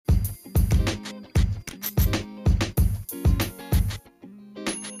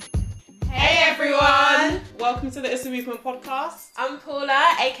welcome to the It's a Movement podcast. I'm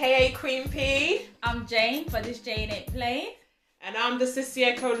Paula, aka Queen P. I'm Jane, but this Jane ain't playing. And I'm the Sissy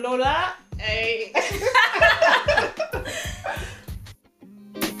Echo Lola. Hey.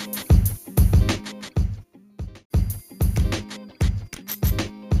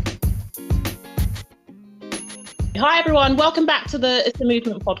 Hi everyone, welcome back to the It's a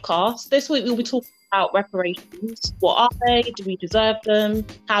Movement podcast. This week we'll be talking about reparations. What are they? Do we deserve them?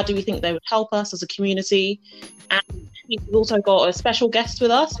 How do we think they would help us as a community? And we've also got a special guest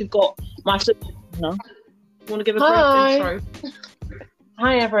with us. We've got my sister. You want to give a brief intro?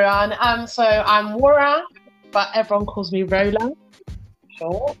 Hi everyone. So I'm Wara, but everyone calls me Rola.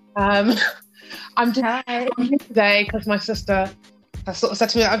 Sure. I'm here today because my sister has sort of said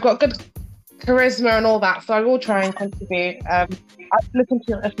to me that I've got good charisma and all that, so I will try and contribute. I've listened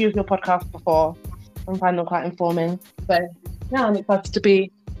to a few of your podcasts before and find them quite informing. So yeah, I'm excited to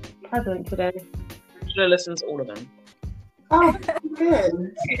be present today. Should have listened to all of them. Oh,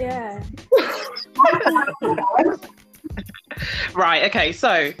 good. Yeah. Right, okay,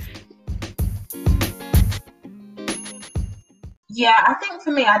 so Yeah, I think for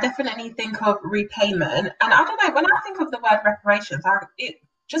me, I definitely think of repayment. And I don't know, when I think of the word reparations, it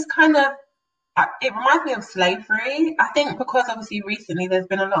just kind of, it reminds me of slavery. I think because obviously recently there's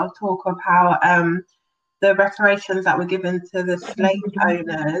been a lot of talk of how the reparations that were given to the slave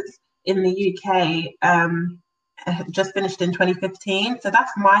owners in the UK just finished in 2015. So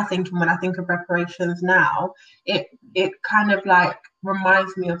that's my thinking when I think of reparations now. It kind of like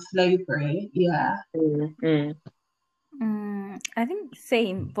reminds me of slavery. Yeah. I think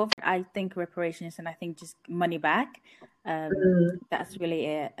same. Both. I think reparations and I think just money back. That's really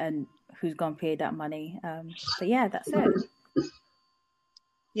it. And who's gonna pay that money? So yeah, that's it.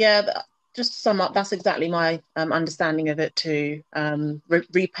 Yeah, just to sum up, that's exactly my understanding of it too.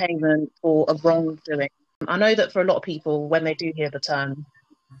 Repayment for a wrongdoing. I know that for a lot of people, when they do hear the term,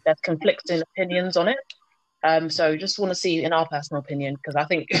 there's conflicting opinions on it. So just want to see in our personal opinion, because I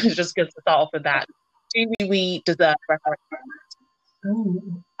think it's just good to start off with that. Do we deserve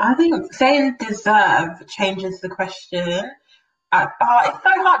reparations? I think saying deserve changes the question. It's so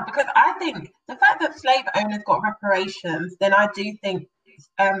hard because I think the fact that slave owners got reparations, then I do think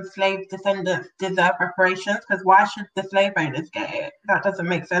slave descendants deserve reparations, because why should the slave owners get it? That doesn't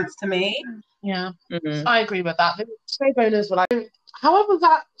make sense to me. Yeah, I agree with that. The slave owners were like, however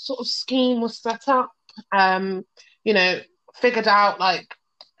that sort of scheme was set up, figured out, like,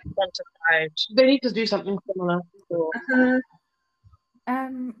 they need to do something similar.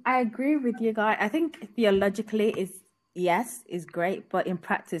 I agree with you guys. I think theologically is great, but in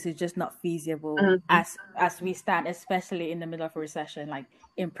practice it's just not feasible as we stand, especially in the middle of a recession. Like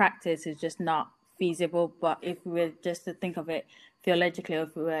in practice it's just not feasible. But if we were just to think of it theologically, or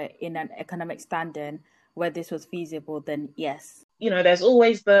if we were in an economic standing where this was feasible, then yes. There's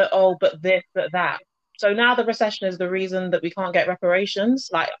always but this, but that. So now the recession is the reason that we can't get reparations.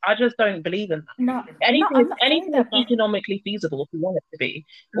 Like, I just don't believe in that. No, anything is economically feasible if you want it to be.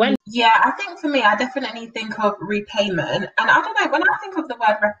 Yeah, I think for me, I definitely think of repayment. And I don't know, when I think of the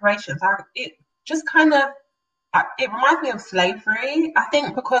word reparations, it just kind of, it reminds me of slavery. I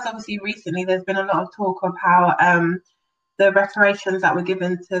think because obviously recently there's been a lot of talk of how the reparations that were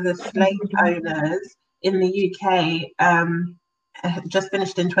given to the slave owners in the UK just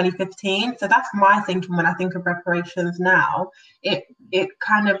finished in 2015. So that's my thinking when I think of reparations now. It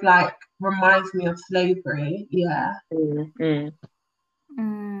kind of like reminds me of slavery. Yeah.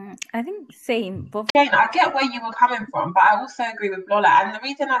 I think same. Both. Jane, I get where you were coming from, but I also agree with Lola. And the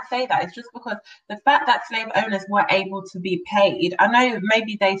reason I say that is just because the fact that slave owners were able to be paid, I know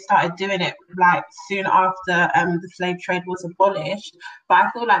maybe they started doing it like soon after the slave trade was abolished, but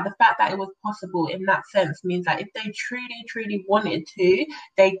I feel like the fact that it was possible in that sense means that if they truly, truly wanted to,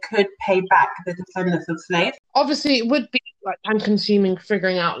 they could pay back the descendants of slaves. Obviously, it would be like time-consuming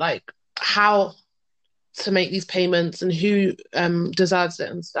figuring out like how to make these payments and who deserves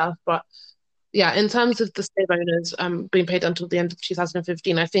it and stuff. But yeah, in terms of the slave owners being paid until the end of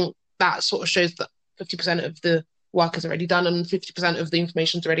 2015, I think that sort of shows that 50% of the work is already done and 50% of the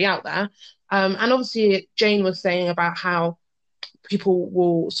information is already out there. And obviously, Jane was saying about how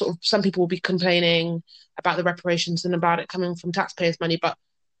some people will be complaining about the reparations and about it coming from taxpayers' money, but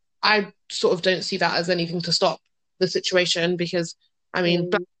I sort of don't see that as anything to stop the situation, because I mean,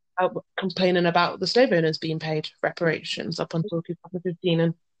 complaining about the slave owners being paid reparations up until 2015,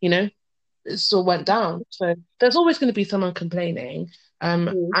 and it still went down. So there's always going to be someone complaining,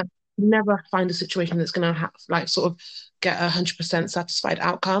 and never find a situation that's going to get 100% satisfied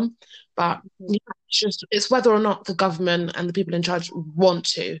outcome. But it's whether or not the government and the people in charge want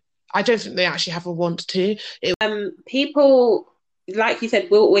to. I don't think they actually have a want to. People, like you said,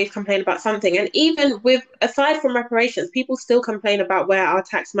 will always complain about something. And even with, aside from reparations, people still complain about where our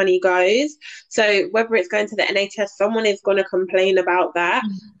tax money goes. So whether it's going to the NHS, someone is going to complain about that.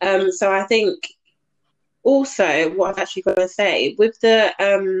 So I think also what I was actually going to say, with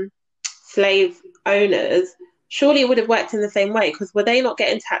the slave owners, surely it would have worked in the same way, because were they not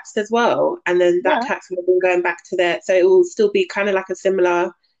getting taxed as well? And then that tax would have been going back to their, so it will still be kind of like a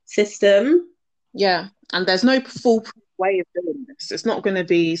similar system. Yeah, and there's no foolproof way of doing this. It's not going to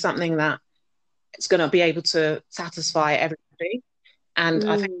be something that it's going to be able to satisfy everybody. And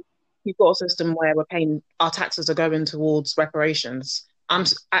I think we've got a system where we're paying, our taxes are going towards reparations. I'm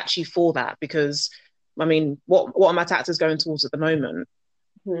actually for that, because, I mean, what are my taxes going towards at the moment?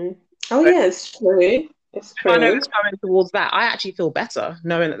 Oh, yeah, it's true. It's true. If I know it's going towards that, I actually feel better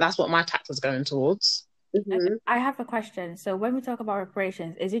knowing that that's what my tax is going towards. I have a question. So when we talk about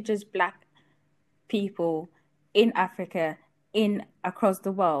reparations, is it just Black people in Africa, across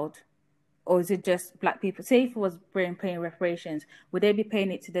the world, or is it just Black people? Say if it was Britain paying reparations, would they be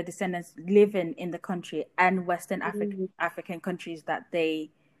paying it to the descendants living in the country and Western African countries that they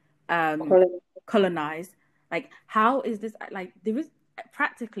colonized? Like, how is this, like, there is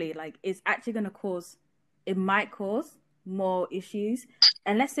practically, like, it's actually going to cause, it might cause more issues.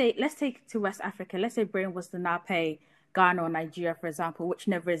 And let's take to West Africa. Let's say Britain was to now pay Ghana or Nigeria, for example, which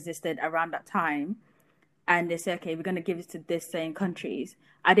never existed around that time. And they say, okay, we're going to give it to this same countries.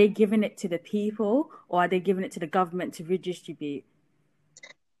 Are they giving it to the people, or are they giving it to the government to redistribute?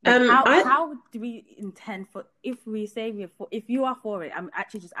 Like, how do we intend for, if we say we're for, if you are for it, I'm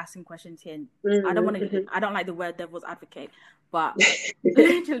actually just asking questions here. I don't like the word devil's advocate, but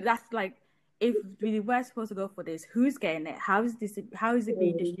literally that's like, if we were supposed to go for this, who's getting it? How is it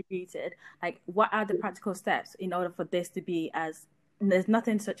being distributed? Like, what are the practical steps in order for this to be as, there's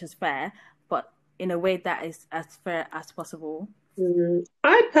nothing such as fair, but in a way that is as fair as possible?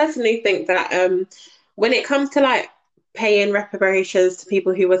 I personally think that when it comes to like paying reparations to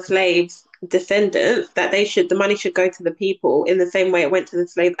people who were slaves descendants, that the money should go to the people in the same way it went to the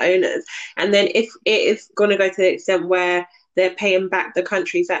slave owners. And then if it is going to go to the extent where they're paying back the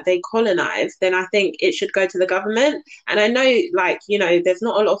countries that they colonized, then I think it should go to the government. And I know, like, you know, there's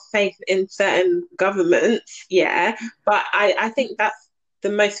not a lot of faith in certain governments, but I think that's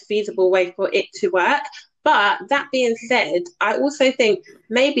the most feasible way for it to work. But that being said, I also think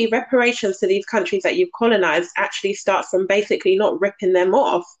maybe reparations to these countries that you've colonized actually start from basically not ripping them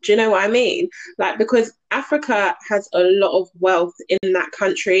off. Do you know what I mean? Like, because Africa has a lot of wealth in that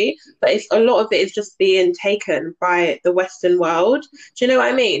country, but a lot of it is just being taken by the Western world. Do you know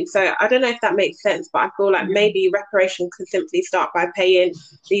what I mean? So I don't know if that makes sense, but I feel like maybe reparations could simply start by paying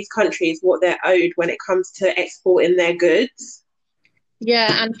these countries what they're owed when it comes to exporting their goods.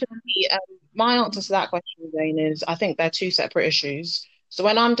 Yeah, and for me, my answer to that question, Jane, is I think they're two separate issues. So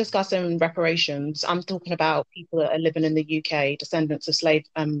when I'm discussing reparations, I'm talking about people that are living in the UK, descendants of slave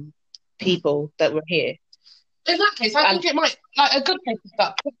people that were here. In that case, I think it might, like, a good place to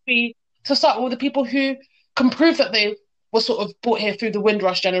start could be to start with the people who can prove that they were sort of brought here through the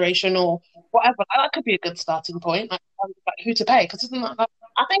Windrush generation or whatever. That could be a good starting point, like who to pay, because isn't that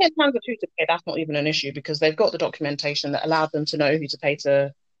I think in terms of who to pay, that's not even an issue, because they've got the documentation that allowed them to know who to pay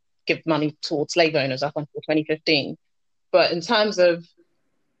to give money towards slave owners up until 2015. But in terms of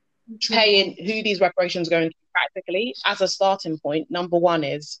paying who these reparations are going to practically, as a starting point, number one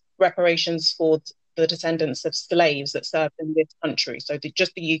is reparations for the descendants of slaves that served in this country, so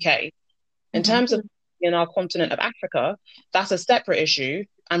just the UK. In terms of in our continent of Africa, that's a separate issue,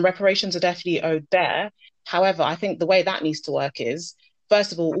 and reparations are definitely owed there. However, I think the way that needs to work is,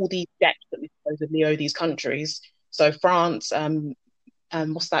 first of all these debts that we supposedly owe these countries. So France,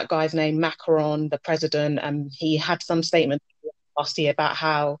 what's that guy's name? Macron, the president, he had some statement last year about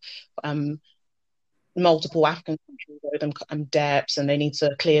how multiple African countries owe them debts and they need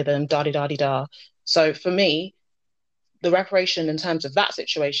to clear them, da-di-da-di-da. So for me, the reparation in terms of that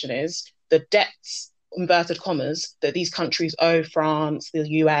situation is the debts, inverted commas, that these countries owe France, the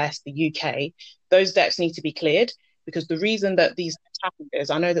US, the UK, those debts need to be cleared. Because the reason that these happen is,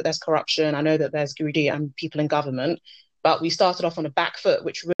 I know that there's corruption, I know that there's greedy and people in government, but we started off on a back foot,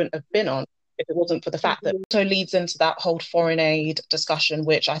 which we wouldn't have been on if it wasn't for the fact that it also leads into that whole foreign aid discussion,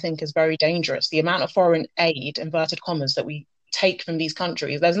 which I think is very dangerous. The amount of foreign aid, inverted commas, that we take from these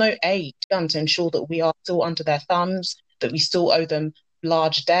countries, there's no aid done to ensure that we are still under their thumbs, that we still owe them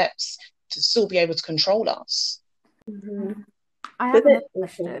large debts, to still be able to control us. I have another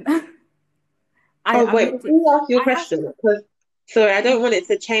question. Let me ask you a question. Sorry, I don't want it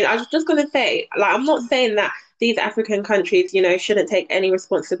to change. I was just going to say, like, I'm not saying that these African countries, shouldn't take any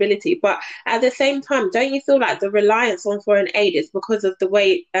responsibility. But at the same time, don't you feel like the reliance on foreign aid is because of the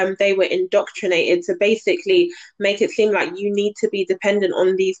way they were indoctrinated to basically make it seem like you need to be dependent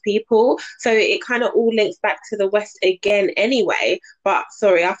on these people? So it kind of all links back to the West again anyway. But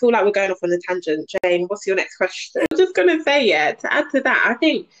sorry, I feel like we're going off on a tangent. Jane, what's your next question? I'm just going to say, to add to that, I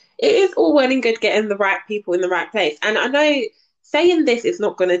think it is all well and good getting the right people in the right place. And I know saying this is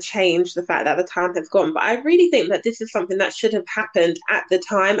not going to change the fact that the time has gone, but I really think that this is something that should have happened at the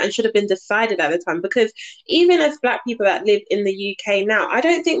time and should have been decided at the time, because even as Black people that live in the UK now, I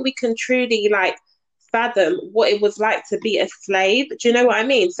don't think we can truly fathom what it was like to be a slave. Do you know what I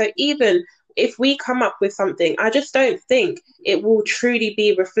mean? So even if we come up with something, I just don't think it will truly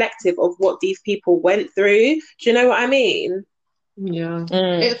be reflective of what these people went through. Do you know what I mean? Yeah.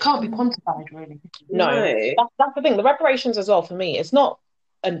 It can't be quantified, really. No. That's the thing. The reparations as well, for me, it's not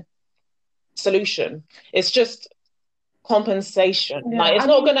a solution. It's just compensation. Yeah. It's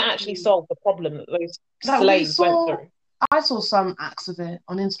not going to actually solve the problem that those slaves went through. I saw some acts of it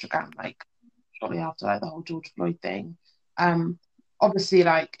on Instagram, shortly after the whole George Floyd thing. Obviously,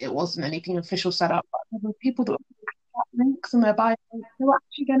 it wasn't anything official set up, but there were people that were links in their bio, they were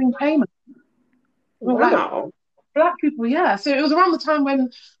actually getting payment. Wow. Black people, yeah. So it was around the time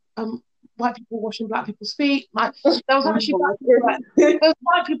when white people were washing Black people's feet. There was actually Black people, there was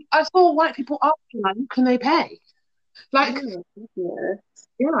white people. I saw white people asking, who can they pay? Yeah.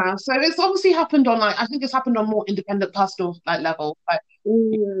 So it's obviously happened on I think it's happened on more independent personal level. But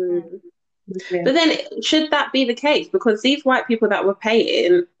then, should that be the case? Because these white people that were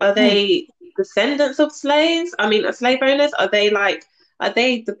paying, are they descendants of slaves? I mean, slave owners? Are they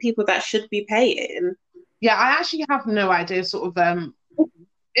the people that should be paying? Yeah, I actually have no idea if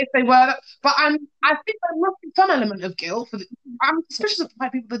they were, but I think there must be some element of guilt for especially for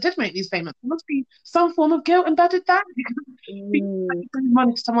white people that did make these payments. There must be some form of guilt embedded there, because you bring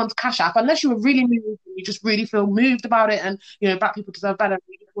money to someone's cash app, unless you were really moved and you just really feel moved about it, and Black people deserve better.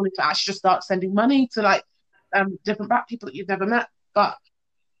 You just wanted to actually just start sending money to different Black people that you've never met, but.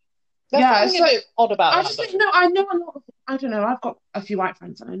 There's something a bit odd about I just think I know a lot of. I don't know. I've got a few white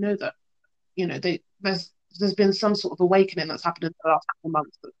friends, and I know that there's been some sort of awakening that's happened in the last couple of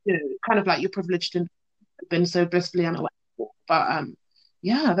months. That, kind of you're privileged and been so blissfully unaware of. But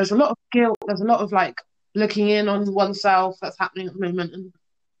there's a lot of guilt. There's a lot of looking in on oneself that's happening at the moment, and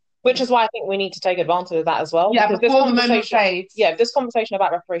which is why I think we need to take advantage of that as well. Yeah, before the moment fades. Yeah, this conversation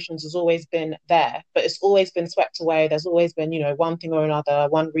about reparations has always been there, but it's always been swept away. There's always been, one thing or another,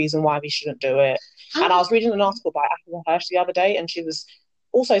 one reason why we shouldn't do it. And I was reading an article by Athena Hirsch the other day, and she was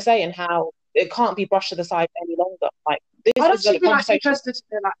also saying how it can't be brushed to the side any longer. This I'd is a conversation. Interested to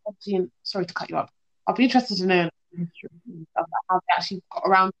know, sorry to cut you up. I'd be interested to know how they actually got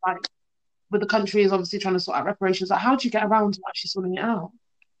around, with the country is obviously trying to sort out reparations. How do you get around to actually sorting it out?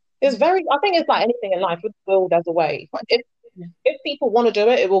 I think it's like anything in life, with the will, there's a way. If people want to do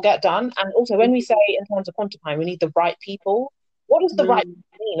it, it will get done. And also, when we say in terms of quantifying, we need the right people. What does the right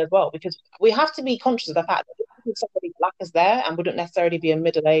mean as well? Because we have to be conscious of the fact that if somebody Black is there and wouldn't necessarily be a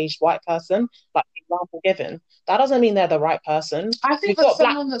middle-aged white person, like the example given, that doesn't mean they're the right person. I think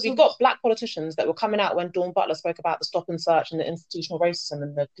we've got Black politicians that were coming out when Dawn Butler spoke about the stop and search and the institutional racism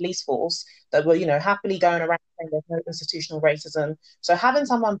and the police force that were, happily going around saying there's no institutional racism. So having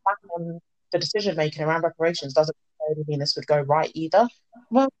someone back on the decision-making around reparations doesn't necessarily mean this would go right either.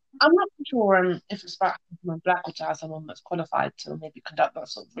 Well, I'm not sure if it's about someone Black or to have someone that's qualified to maybe conduct that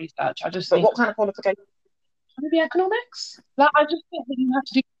sort of research. But what kind of qualification? Maybe economics. I just think that you have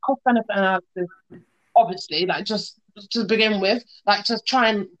to do cost-benefit analysis, obviously, just to begin with, to try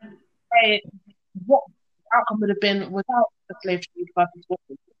and say what the outcome would have been without the slave trade versus what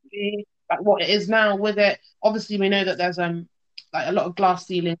it would be, what it is now with it. Obviously, we know that there's a lot of glass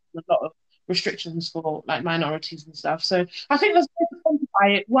ceilings, a lot of restrictions for minorities and stuff. So I think there's a way to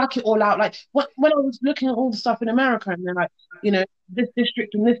quantify it, work it all out. When I was looking at all the stuff in America, and they're this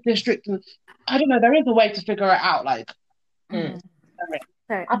district and this district, and I don't know, there is a way to figure it out.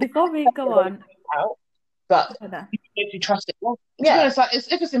 Sorry, before we go on, but if you trust it, well,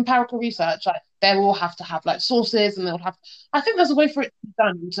 if it's empirical research, they will have to have sources, and they'll have. I think there's a way for it to be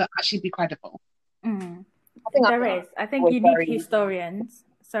done to actually be credible. I think there is. I think you need historians.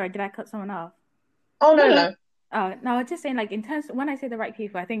 Sorry, did I cut someone off? Oh, no. Oh, no, I was just saying, in terms, when I say the right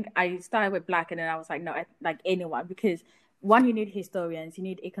people, I think I started with Black, and then I was no, anyone, because one, you need historians, you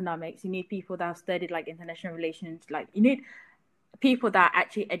need economics, you need people that have studied international relations, you need people that are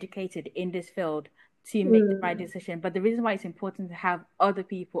actually educated in this field to make the right decision. But the reason why it's important to have other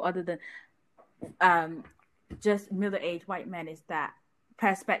people other than just middle-aged white men is that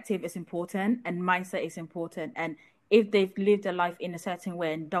perspective is important and mindset is important. And if they've lived their life in a certain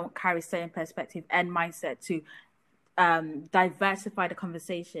way and don't carry certain perspective and mindset to diversify the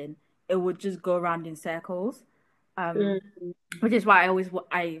conversation, it would just go around in circles. Which is why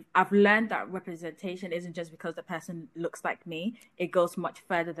I've learned that representation isn't just because the person looks like me. It goes much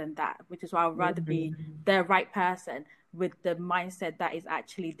further than that, which is why I'd rather be the right person with the mindset that is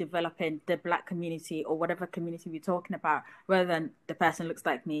actually developing the Black community or whatever community we're talking about, rather than the person looks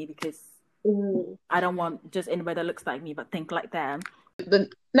like me, because I don't want just anybody that looks like me but think like them. The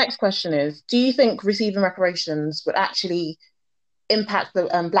next question is, do you think receiving reparations would actually impact the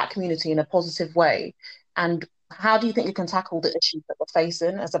Black community in a positive way? And how do you think you can tackle the issues that we're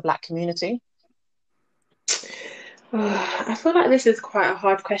facing as a Black community? I feel like this is quite a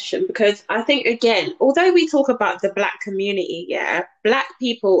hard question, because I think, again, although we talk about the Black community, Black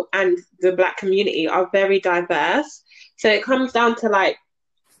people and the Black community are very diverse. So it comes down to like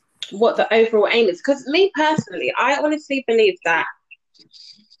what the overall aim is. Because me personally, I honestly believe that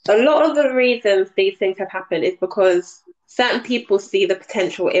a lot of the reasons these things have happened is because certain people see the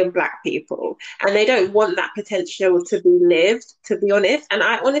potential in Black people and they don't want that potential to be lived, to be honest. And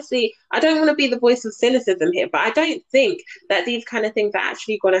I don't want to be the voice of cynicism here, but I don't think that these kind of things are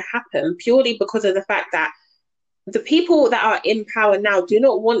actually going to happen, purely because of the fact that the people that are in power now do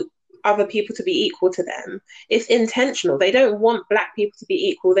not want other people to be equal to them. It's intentional. They don't want Black people to be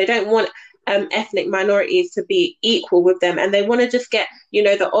equal. They don't want ethnic minorities to be equal with them, and they want to just get,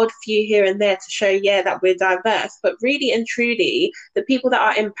 the odd few here and there to show that we're diverse. But really and truly, the people that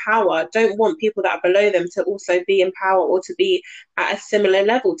are in power don't want people that are below them to also be in power or to be at a similar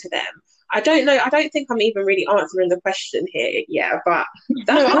level to them. I don't know. I don't think I'm even really answering the question here. But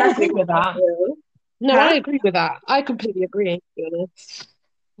that's I agree with that. I agree with that. I completely agree, to be honest.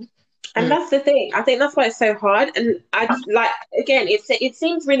 And that's the thing. I think that's why it's so hard. And it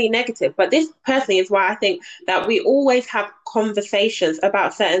seems really negative, but this personally is why I think that we always have conversations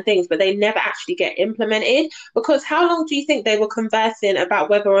about certain things, but they never actually get implemented. Because how long do you think they were conversing about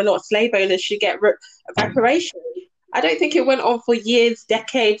whether or not slave owners should get reparations? I don't think it went on for years,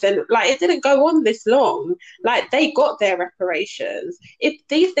 decades, and it didn't go on this long. They got their reparations. If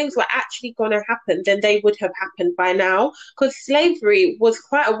these things were actually going to happen, then they would have happened by now. Because slavery was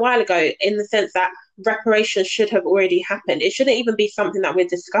quite a while ago, in the sense that reparations should have already happened. It shouldn't even be something that we're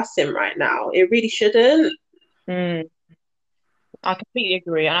discussing right now. It really shouldn't. I completely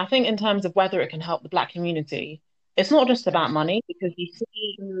agree. And I think in terms of whether it can help the Black community, it's not just about money, because you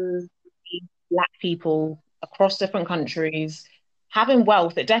see Black people across different countries having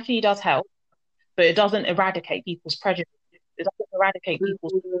wealth. It definitely does help, but it doesn't eradicate people's prejudice. It doesn't eradicate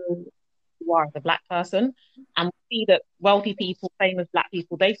people's who are as a Black person. And we see that wealthy people, famous Black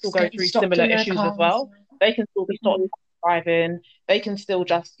people, they still go through similar issues as well. They can still be stopped driving. They can still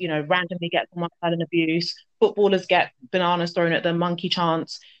just, randomly get someone child abuse. Footballers get bananas thrown at them, monkey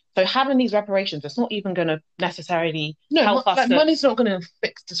chants. So having these reparations, it's not even going to necessarily help us. Money's not going to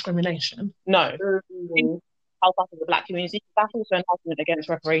fix discrimination. No. Help us as a Black community. That's also an argument against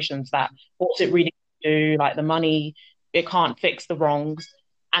reparations, that what's it really do? The money, it can't fix the wrongs.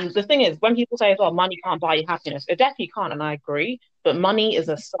 And the thing is, when people say as well, money can't buy you happiness, it definitely can't, and I agree. But money is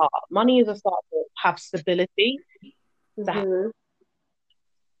a start. Money is a start to have stability, to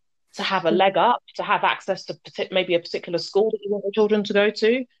have a leg up, to have access to maybe a particular school that you want your children to go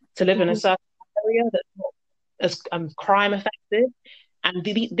to live in a certain area that's not as crime affected. And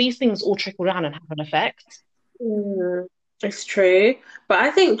these things all trickle down and have an effect. It's true. But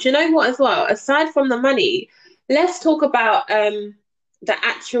I think, do you know what as well? Aside from the money, let's talk about the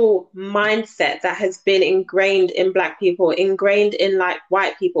actual mindset that has been ingrained in Black people, ingrained in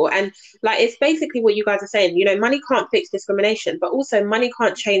white people. And it's basically what you guys are saying, money can't fix discrimination, but also money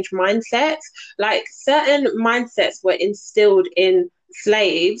can't change mindsets. Certain mindsets were instilled in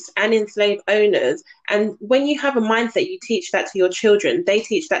slaves and in slave owners, and when you have a mindset, you teach that to your children, they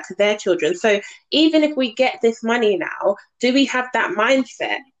teach that to their children. So even if we get this money now, do we have that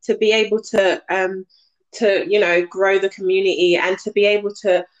mindset to be able to grow the community and to be able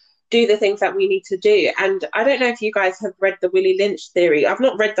to do the things that we need to do? And I don't know if you guys have read the Willie Lynch theory. I've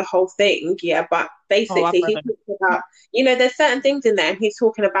not read the whole thing, but basically he talks about, there's certain things in there, and he's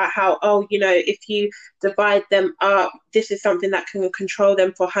talking about how, if you divide them up, this is something that can control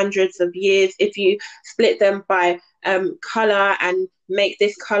them for hundreds of years. If you split them by color and make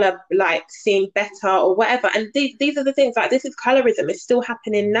this color seem better or whatever, and these are the things, this is colorism. It's still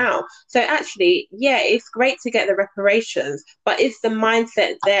happening now. So actually, it's great to get the reparations, but is the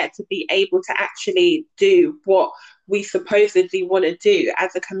mindset there to be able to actually do what we supposedly want to do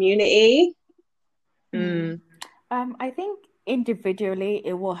as a community? I think individually,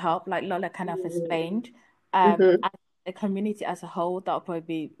 it will help, like Lola kind of explained. Mhm. As a community as a whole, that'll probably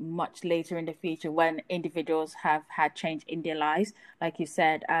be much later in the future when individuals have had change in their lives. Like you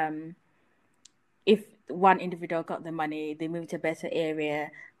said, if one individual got the money, they move to a better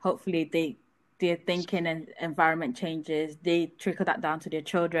area, hopefully their thinking and environment changes, they trickle that down to their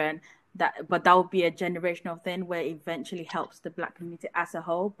children. But that will be a generational thing where it eventually helps the Black community as a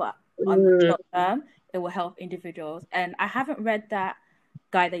whole. But on the short term, it will help individuals. And I haven't read that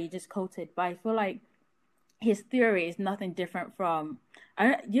guy that you just quoted, but I feel like his theory is nothing different from,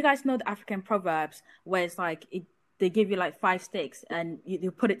 you guys know the African proverbs where it's like they give you like 5 sticks and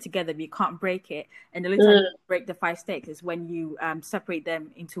you put it together, but you can't break it. And the only time you break the 5 sticks is when you separate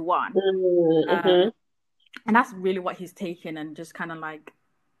them into one. And that's really what he's taken and just kind of like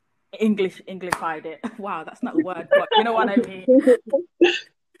English-ified it. Wow, that's not a word, but you know what I mean.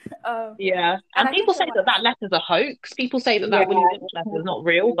 Yeah, and people say that letter's a hoax. People say that Willie Lynch letter is not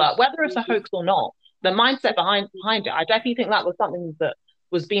real, but whether it's a hoax or not, the mindset behind it, I definitely think that was something that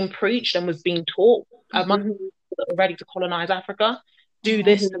was being preached and was being taught among people that were ready to colonize Africa. Do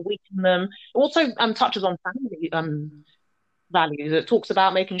this to weaken them. It also touches on family values. It talks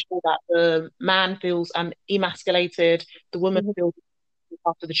about making sure that the man feels emasculated, the woman feels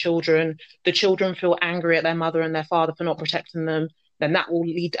after the children feel angry at their mother and their father for not protecting them, then that will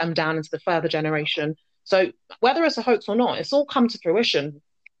lead them down into the further generation. So whether it's a hoax or not, it's all come to fruition.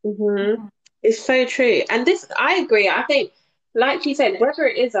 It's so true. And this, I agree. I think, like you said, whether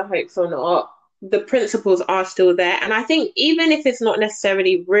it is a hoax or not, the principles are still there. And I think even if it's not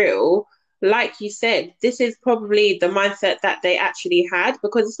necessarily real, like you said, this is probably the mindset that they actually had,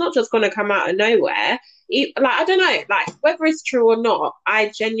 because it's not just going to come out of nowhere. Like, I don't know, like whether it's true or not,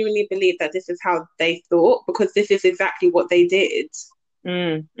 I genuinely believe that this is how they thought, because this is exactly what they did.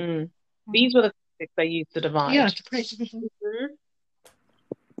 These were the tactics they used to divide. Yeah, to create division.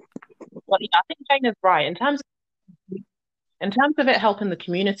 Well, yeah, I think Jane is right. In terms of it helping the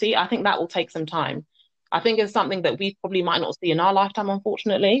community, I think that will take some time. I think it's something that we probably might not see in our lifetime,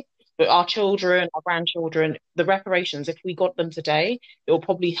 unfortunately. But our children, our grandchildren, the reparations, if we got them today, it will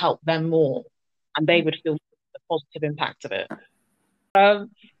probably help them more, and they would feel the positive impact of it.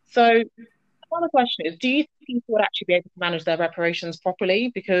 So another question is, do you think people would actually be able to manage their reparations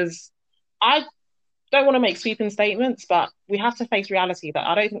properly? Because I don't want to make sweeping statements, but we have to face reality that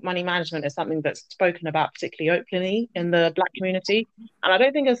I don't think money management is something that's spoken about particularly openly in the Black community. And I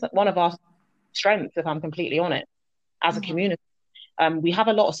don't think it's one of our strengths, if I'm completely honest, as a community. We have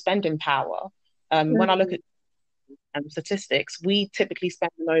a lot of spending power. When I look at statistics, we typically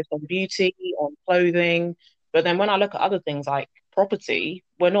spend the most on beauty, on clothing. But then when I look at other things like property,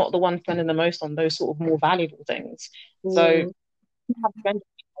 we're not the ones spending the most on those sort of more valuable things. So we have spending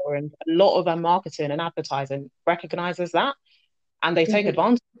power, and a lot of our marketing and advertising recognizes that, and they take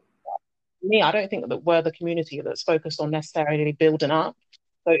advantage of that. Me, I don't think that we're the community that's focused on necessarily building up.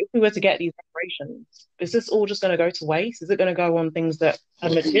 So if we were to get these reparations, is this all just going to go to waste? Is it going to go on things that are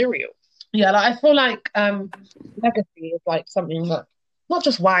material? Yeah, like, I feel like legacy is like something that not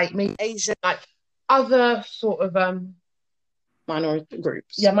just white, maybe Asian, like other sort of minority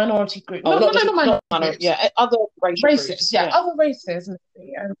groups. Yeah, minority groups. Not minority. Yeah, other races. Groups. Yeah, other races, and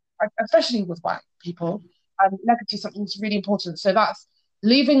especially with white people. Legacy is something that's really important. So that's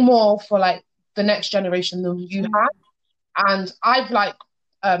leaving more for like the next generation than you have. And I've like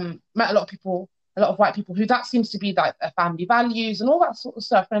met a lot of white people who that seems to be like their family values and all that sort of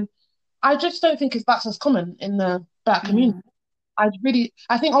stuff. And I just don't think that's as common in the Black community. I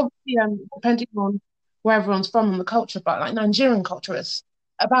think obviously depending on where everyone's from and the culture, but like Nigerian culture is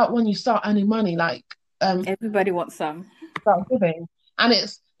about when you start earning money, like everybody wants some. Start giving. And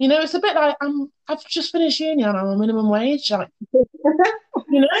it's, it's a bit like I've just finished uni and I'm on minimum wage, like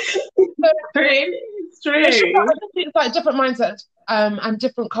It's true. It's like different mindsets and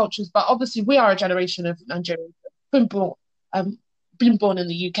different cultures, but obviously we are a generation of Nigerians been born in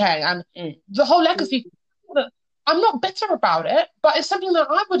the UK, and the whole legacy. I'm not bitter about it, but it's something that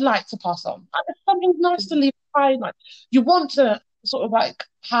I would like to pass on. It's something nice to leave behind. Like, you want to sort of like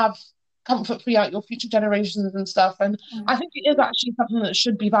have comfort for your future generations and stuff, and I think it is actually something that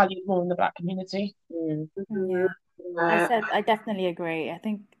should be valued more in the Black community. I definitely agree. I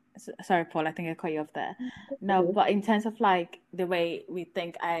think, sorry Paul, I think I cut you off there. No, but in terms of like the way we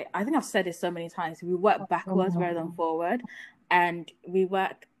think, I think I've said this so many times, we work backwards rather than forward, and we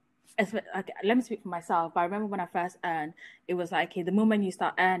work, let me speak for myself, but I remember when I first earned, it was like, the moment you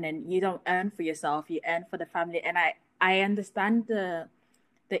start earning, you don't earn for yourself, you earn for the family. And I understand the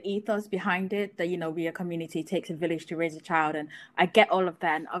ethos behind it, that we are a community, it takes a village to raise a child, and I get all of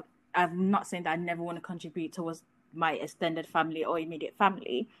that, and I'm not saying that I never want to contribute towards my extended family or immediate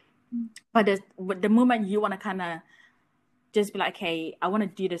family. But the moment you want to kind of just be like, hey, I want to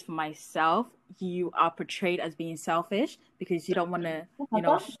do this for myself, you are portrayed as being selfish because you don't want to,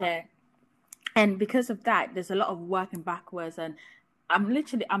 share. And because of that, there's a lot of working backwards. And I'm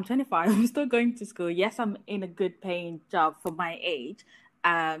 25. I'm still going to school. Yes, I'm in a good paying job for my age.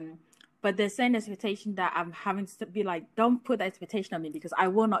 But there's an expectation that I'm having to be like, don't put that expectation on me because I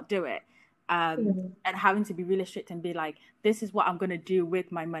will not do it. And having to be really strict and be like, this is what I'm going to do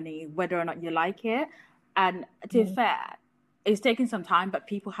with my money, whether or not you like it. And to be fair, it's taking some time, but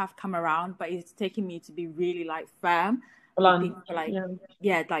people have come around, but it's taking me to be really like firm. People like,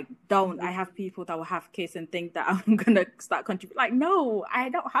 like, don't. I have people that will have kids and think that I'm going to start contributing. Like, no, I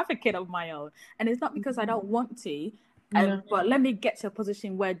don't have a kid of my own. And it's not because I don't want to, but let me get to a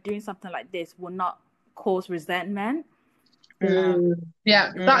position where doing something like this will not cause resentment.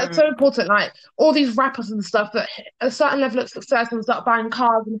 That is so important. Like all these rappers and stuff that hit a certain level of success and start buying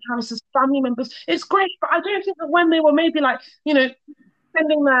cars and houses, family members, it's great. But I don't think that when they were maybe like,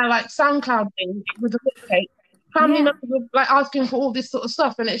 sending their like SoundCloud thing with a cake, family members were like asking for all this sort of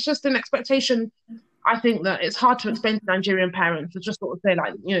stuff, and it's just an expectation. I think that it's hard to explain to Nigerian parents to just sort of say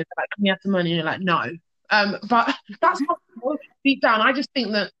like, like, can we have some money? And you're like, no. But that's not deep down. I just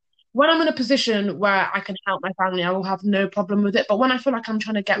think that when I'm in a position where I can help my family, I will have no problem with it. But when I feel like I'm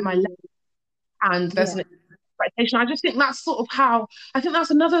trying to get my leg and there's an expectation, I just think that's sort of how, I think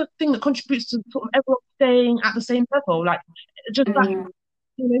that's another thing that contributes to sort of everyone staying at the same level. Like, just like,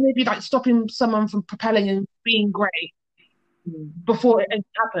 maybe like stopping someone from propelling and being great before it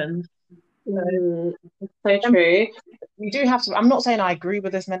happens. So true. You do have to, I'm not saying I agree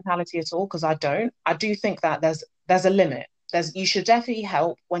with this mentality at all, because I don't. I do think that there's a limit. You should definitely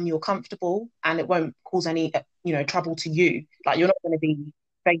help when you're comfortable and it won't cause any trouble to you. Like, you're not going to be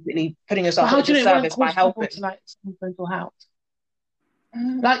basically putting yourself out of service by helping. To, like, someone's mental health.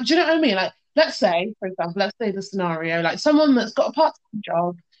 Like, do you know what I mean? Like, let's say, for example, the scenario, like someone that's got a part-time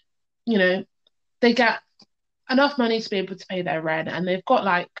job, they get enough money to be able to pay their rent, and they've got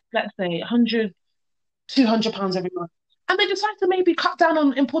like, let's say, £100, £200 every month, and they decide to maybe cut down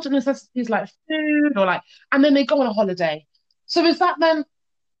on important necessities like food and then they go on a holiday. So is that then,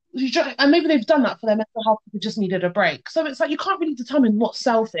 and maybe they've done that for their mental health, they just needed a break. So it's like you can't really determine what's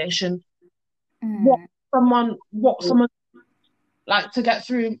selfish and what someone like to get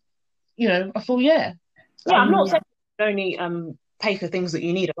through, a full year. Yeah, I'm not saying you only pay for things that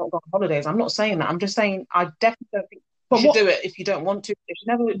you need and not go on holidays. I'm not saying that. I'm just saying I definitely don't think you should do it if you don't want to. It should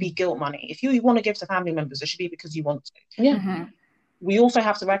never be guilt money. If you want to give to family members, it should be because you want to. Yeah. We also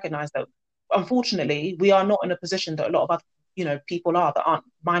have to recognise that, unfortunately, we are not in a position that a lot of other people are that aren't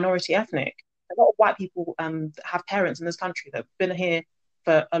minority ethnic. A lot of white people have parents in this country that have been here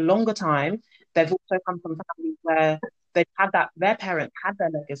for a longer time. They've also come from families where they've had their parents had their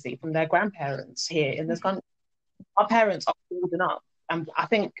legacy from their grandparents here in this country. Our parents are old enough, and I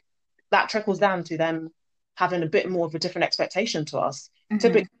think that trickles down to them having a bit more of a different expectation to us.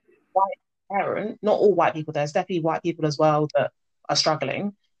 Typically, white parent, not all white people, there's definitely white people as well that are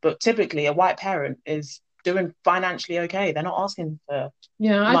struggling, but typically a white parent is doing financially okay. They're not asking for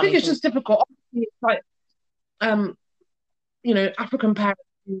money. I think it's just difficult. Obviously, it's like African parents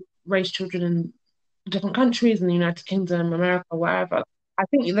who raise children in different countries in the United Kingdom, America, wherever. I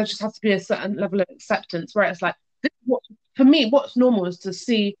think there just has to be a certain level of acceptance where it's like, for me, what's normal is to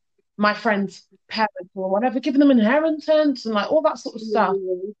see my friends' parents or whatever, giving them inheritance and like all that sort of stuff.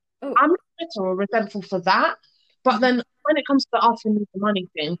 I'm not bitter or resentful for that, but then when it comes to asking me for money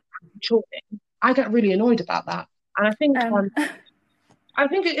thing, I get really annoyed about that. And I think I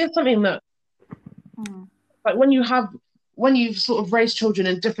think it is something that like when you've sort of raised children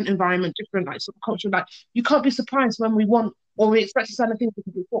in different environment, different like sort of culture, like you can't be surprised when we want or we expect certain things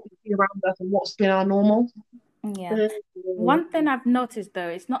because it's what we see around us and what's been our normal. Yeah. One thing I've noticed though,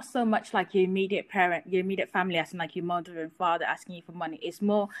 it's not so much like your immediate family as in like your mother and father asking you for money. It's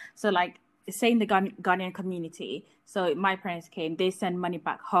more so like say in the Ghanaian community. So my parents came, they send money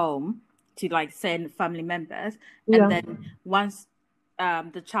back home to like send family members, and then once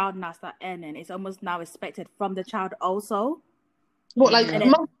the child now start earning, it's almost now expected from the child also. What, like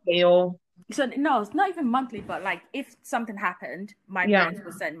monthly or? So no, it's not even monthly, but like if something happened, my parents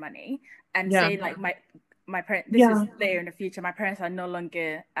will send money and say like my parents, this is later in the future, my parents are no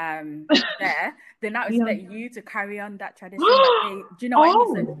longer there. They now expect you to carry on that tradition. Do you know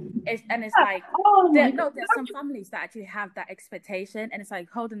what I mean? It's like there's some families that actually have that expectation, and it's like,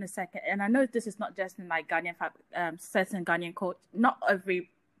 hold on a second. And I know this is not just in like Ghanaian certain Ghanaian culture, not every,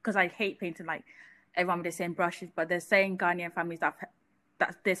 because I hate painting like everyone with the same brushes, but they're saying Ghanaian families that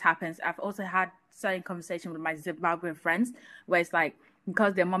that this happens. I've also had certain conversation with my Zimbabwean friends where it's like,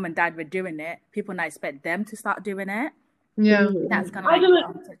 because their mom and dad were doing it, people now expect them to start doing it. Yeah. That's kind of I like don't what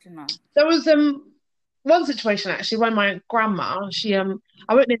know. I'm touching on. There was one situation actually when my grandma, she I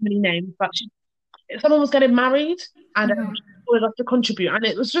won't name any names, but someone was getting married and she wanted us to contribute, and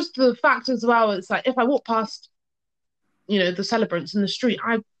it was just the fact as well. It's like if I walked past, the celebrants in the street,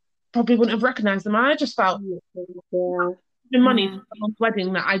 I probably wouldn't have recognized them. I just felt money for someone's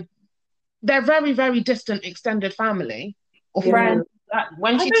wedding they're very, very distant extended family or friends.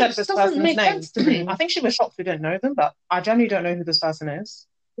 When she said this person's name to me, I think she was shocked we didn't know them, but I generally don't know who this person is.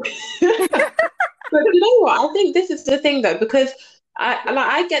 But you know what? I think this is the thing though, because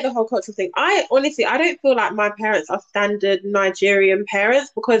I get the whole cultural thing. I honestly, I don't feel like my parents are standard Nigerian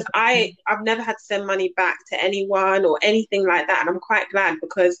parents, because I've never had to send money back to anyone or anything like that, and I'm quite glad,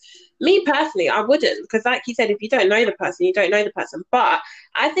 because me personally, I wouldn't, because like you said, if you don't know the person, you don't know the person. But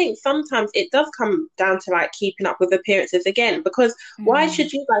I think sometimes it does come down to like keeping up with appearances again, because why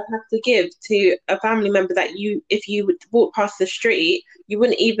should you guys have to give to a family member that if you would walk past the street, you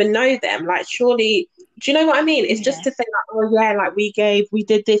wouldn't even know them? Like, surely, do you know what I mean? It's just to say like, oh yeah, like we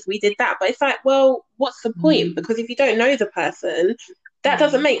did this, we did that. But it's like, well, what's the point? Because if you don't know the person, that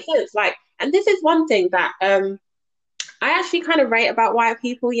doesn't make sense. Like, and this is one thing that I actually kind of rate about white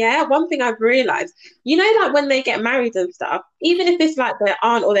people. Yeah, one thing I've realized, like when they get married and stuff, even if it's like their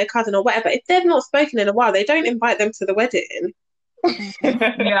aunt or their cousin or whatever, if they've not spoken in a while, they don't invite them to the wedding.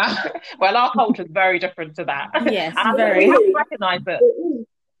 Yeah. Well, our culture is very different to that. Yes, and very. We have to recognize that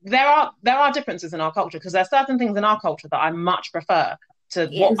there are differences in our culture, because there are certain things in our culture that I much prefer to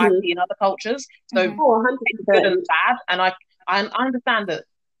what I see in other cultures. So it's good and bad, and I understand that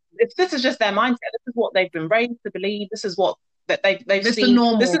if this is just their mindset, this is what they've been raised to believe, this is what that they've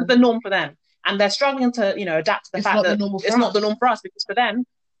seen. This is the norm for them, and they're struggling to adapt to the fact that it's not the norm for us, because for them,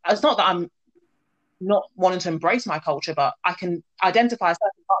 it's not that I'm not wanting to embrace my culture, but I can identify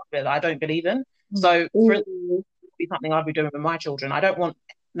certain parts of it that I don't believe in. So for instance, be something I'll be doing with my children. I don't want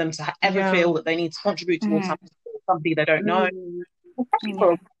them to ever feel that they need to contribute towards something they don't know.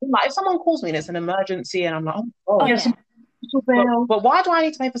 Like if someone calls me and it's an emergency and I'm like, but why do I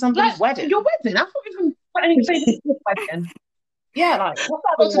need to pay for somebody's wedding? Your wedding? I thought you put anything wedding. Yeah, like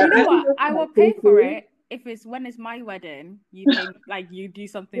you know what? I will pay for it if it's when it's my wedding. You think like you do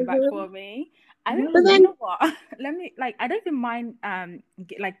something back for me. I don't you know what? Let me I don't even mind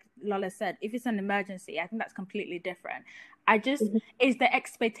like Lola said, if it's an emergency, I think that's completely different. I just it's the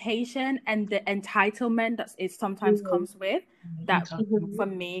expectation and the entitlement that it sometimes comes with that for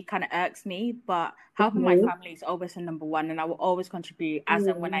me kind of irks me. But helping my family is always a number one, and I will always contribute as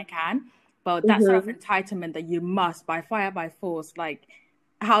and when I can. But that sort of entitlement that you must by fire by force, like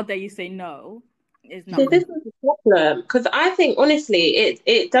how dare you say no? Is not. So this is the problem, because I think honestly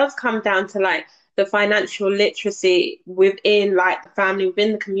it does come down to like the financial literacy within like the family,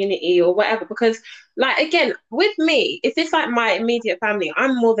 within the community or whatever. Because like again, with me, if it's like my immediate family,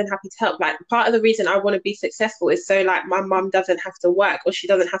 I'm more than happy to help. Like part of the reason I want to be successful is so like my mum doesn't have to work or she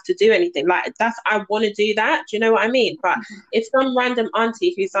doesn't have to do anything. Like I want to do that. Do you know what I mean? But if some random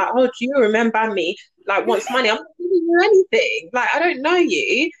auntie who's like, oh, do you remember me? Like wants money, I'm not giving you anything. Like I don't know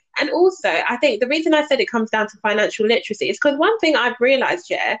you. And also, I think the reason I said it comes down to financial literacy is because one thing I've realized,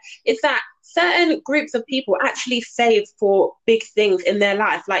 is that certain groups of people actually save for big things in their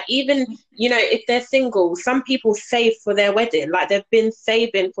life. Like even, if they're single, some people save for their wedding. Like they've been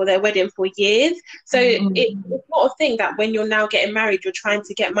saving for their wedding for years. So it's not a thing that when you're now getting married, you're trying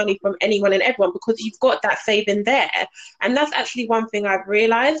to get money from anyone and everyone, because you've got that saving there. And that's actually one thing I've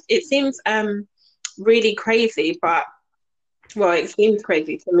realized. It seems really crazy, but well, it seems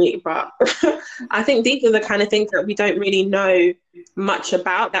crazy to me, but I think these are the kind of things that we don't really know much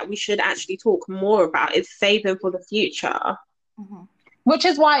about, that we should actually talk more about, is saving for the future. Which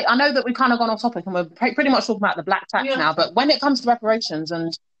is why I know that we've kind of gone off topic and we're pretty much talking about the black tax now, but when it comes to reparations,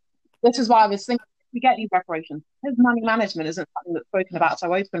 and this is why I was thinking, if we get these reparations, because money management isn't something that's spoken about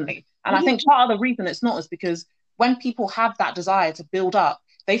so openly. And I think part of the reason it's not is because when people have that desire to build up,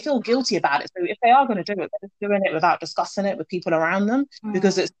 they feel guilty about it. So if they are going to do it, they're just doing it without discussing it with people around them,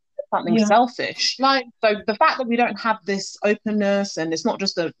 because it's something selfish. Like, so the fact that we don't have this openness, and it's not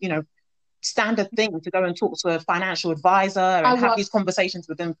just a standard thing to go and talk to a financial advisor and have these conversations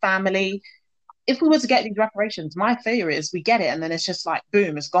within family. If we were to get these reparations, my theory is we get it and then it's just like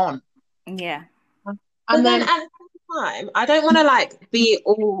boom, it's gone. Yeah. And then at the same time, I don't want to like be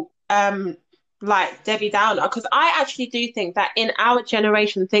all like Debbie Downer, because I actually do think that in our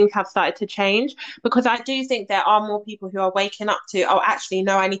generation things have started to change, because I do think there are more people who are waking up to, oh, actually,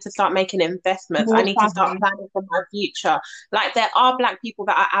 no, I need to start making investments. I More need to start savvy. planning for my future. Like there are Black people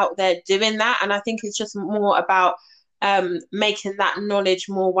that are out there doing that, and I think it's just more about making that knowledge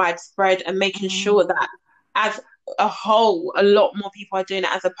more widespread and making sure that as a whole, a lot more people are doing it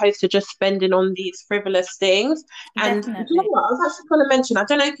as opposed to just spending on these frivolous things. And you know Definitely. what? I was actually going to mention, I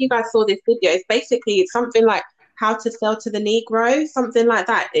don't know if you guys saw this video. It's basically something like how to sell to the Negro, something like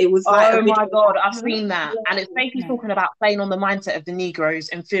that. It was like a Oh video. my God, I've seen that. And it's basically Yeah. talking about playing on the mindset of the Negroes'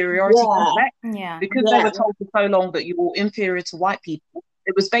 inferiority Yeah, complex. Yeah. Because they yeah. were told for so long that you're inferior to white people.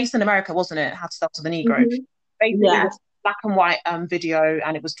 It was based in America, wasn't it? How to Sell to the Negro. Mhm. Basically, it Yeah. was a black and white video,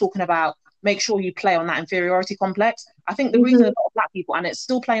 and it was talking about make sure you play on that inferiority complex. I think the reason a lot of Black people, and it's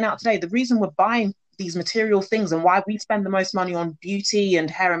still playing out today, the reason we're buying these material things and why we spend the most money on beauty and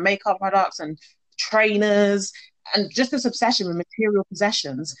hair and makeup products and trainers and just this obsession with material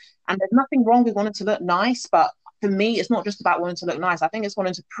possessions. And there's nothing wrong with wanting to look nice, but for me, it's not just about wanting to look nice. I think it's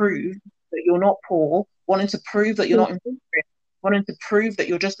wanting to prove that you're not poor, wanting to prove that you're not inferior, wanting to prove that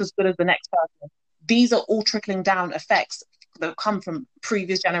you're just as good as the next person. These are all trickling down effects that come from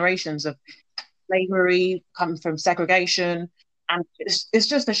previous generations of slavery, come from segregation, and it's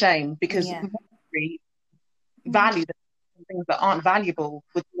just a shame because Yeah. we value things that aren't valuable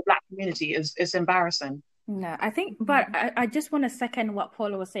within the Black community is embarrassing. No, I think, but I just want to second what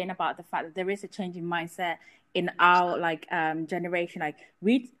Paula was saying about the fact that there is a change in mindset in our generation. Like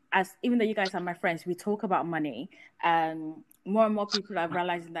we, as even though you guys are my friends, we talk about money. More and more people are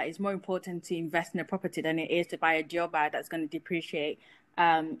realizing that it's more important to invest in a property than it is to buy a Joba that's going to depreciate.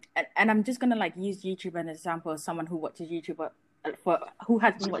 And I'm just gonna like use YouTube as an example of someone who watches YouTube who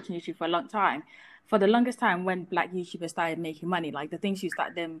has been watching YouTube for a long time. For the longest time, when Black YouTubers started making money, like the things you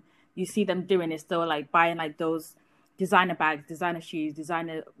see them doing is still like buying like those designer bags, designer shoes,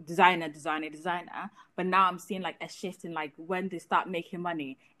 designer. But now I'm seeing like a shift in like when they start making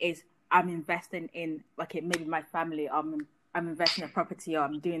money is I'm investing in okay, maybe my family, I'm investing in a property, or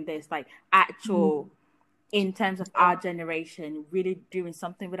I'm doing this like actual in terms of our generation really doing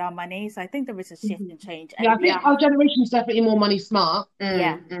something with our money. So I think there is a shift and change. And Yeah, I think our generation is definitely more money smart.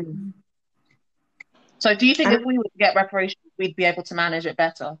 Yeah. So do you think if we were to get reparations, we'd be able to manage it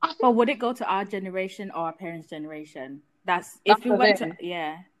better? But would it go to our generation or our parents' generation? If we went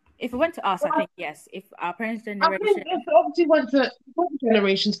to us, I think yes. If our parents' I generation, think it obviously went to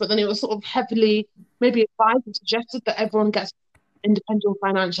generations, but then it was sort of heavily maybe advised and suggested that everyone gets independent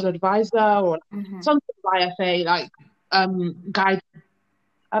financial advisor or something like IFA, like guide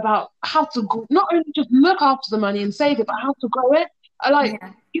about how to not only just look after the money and save it, but how to grow it.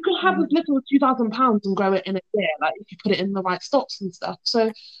 You can have as little as £2,000 and grow it in a year, like if you put it in the right stocks and stuff. So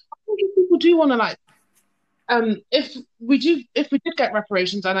I think if people do want to like, if we did get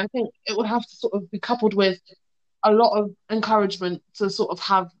reparations, and I think it would have to sort of be coupled with a lot of encouragement to sort of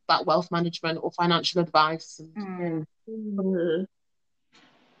have that wealth management or financial advice.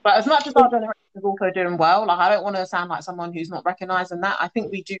 But as much as our generation is also doing well, like I don't want to sound like someone who's not recognising that. I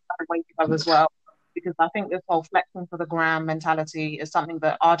think we do have a way to go as well, because I think this whole flexing for the gram mentality is something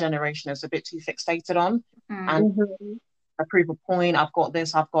that our generation is a bit too fixated on. And I prove a point, I've got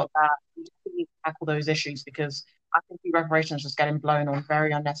this, I've got that. We just need to tackle those issues, because I think the reparations just getting blown on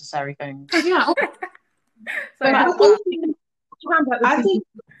very unnecessary things. Yeah. I think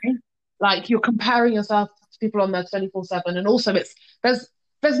like you're comparing yourself to people on there 24/7, and also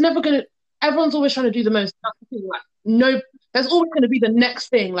there's never gonna, everyone's always trying to do the most. That's the thing, like no, there's always going to be the next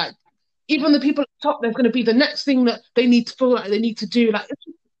thing. Like even the people at the top, there's going to be the next thing that they need to feel like they need to do. Like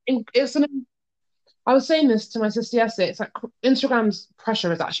I was saying this to my sister yesterday. It's like Instagram's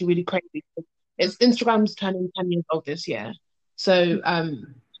pressure is actually really crazy. Instagram's turning 10 years old this year, so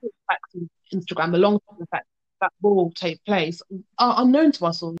Instagram, the long-term effects that will take place are unknown to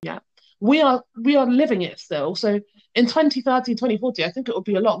us all yet. We are living it still. So in 2030, 2040, I think it will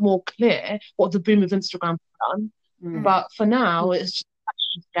be a lot more clear what the boom of Instagram has done. But for now, it's just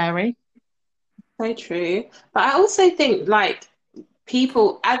scary. So true. But I also think like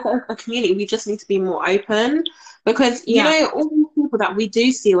people as a community, we just need to be more open, because you know all these people that we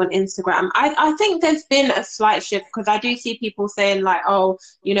do see on Instagram, I think there's been a slight shift, because I do see people saying like, oh,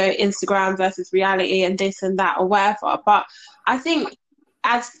 you know, Instagram versus reality and this and that or whatever. But I think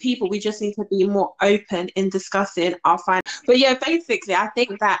as people, we just need to be more open in discussing our finance. But yeah, basically, I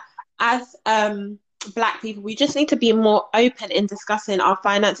think that as Black people, we just need to be more open in discussing our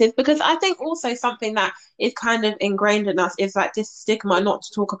finances, because I think also something that is kind of ingrained in us is like this stigma not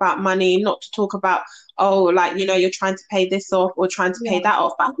to talk about money, not to talk about, oh, like, you know, you're trying to pay this off or trying to pay that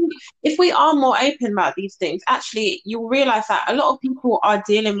off. But I think if we are more open about these things, actually you'll realize that a lot of people are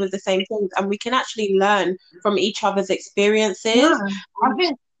dealing with the same things, and we can actually learn from each other's experiences. Yeah, I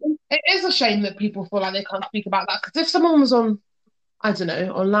think it is a shame that people feel like they can't speak about that, because if someone was on, I don't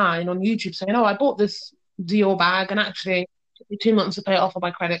know, online on YouTube saying, "Oh, I bought this Dior bag and actually it took me 2 months to pay it off on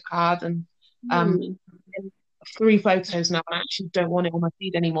my credit card, and in 3 photos now, and I actually don't want it on my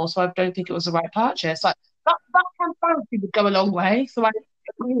feed anymore, so I don't think it was the right purchase." Like that transparency would go a long way. So I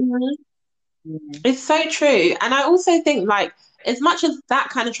agree. It's so true. And I also think, like, as much as that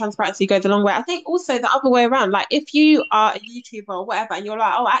kind of transparency goes a long way, I think also the other way around. Like, if you are a YouTuber or whatever, and you're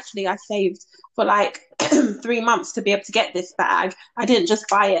like, oh, actually, I saved for like 3 months to be able to get this bag. I didn't just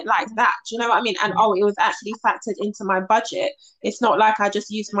buy it like that. Do you know what I mean? And oh, it was actually factored into my budget. It's not like I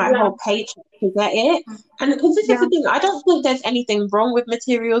just used my whole paycheck to get it. And because this is the thing, I don't think there's anything wrong with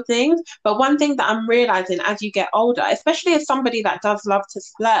material things. But one thing that I'm realizing as you get older, especially as somebody that does love to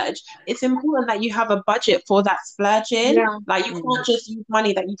splurge, it's important that you have a budget for that splurging. Yeah. Like, you can't just use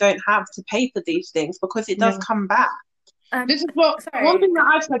money that you don't have to pay for these things, because it does come back. This is one thing that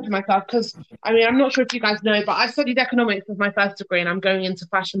I've said to myself, because I mean, I'm not sure if you guys know, but I studied economics as my first degree, and I'm going into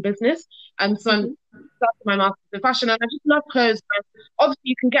fashion business, and so I'm starting my master's in fashion, and I just love clothes. Obviously,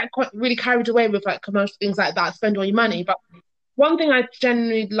 you can get quite really carried away with like commercial things like that, spend all your money. But one thing I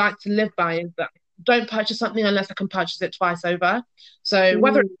generally like to live by is that don't purchase something unless I can purchase it twice over. So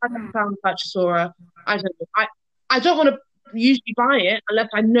whether it's a £100 purchase or I don't know, I don't want to usually buy it unless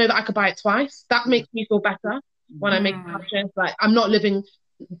I know that I could buy it twice. That makes me feel better when I make a purchase. Like, I'm living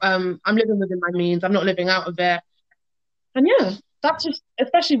within my means. I'm not living out of it. And yeah, that's just,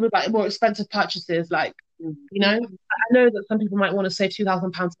 especially with like more expensive purchases, like, you know, I know that some people might want to save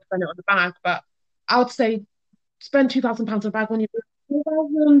 £2,000 to spend it on the bag, but I would say spend £2,000 on a bag when you're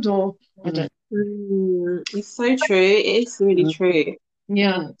 2,000, or I don't. It's so true. It is really true.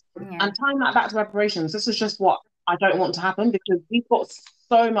 Yeah. And tying that back to reparations, this is just what I don't want to happen, because we've got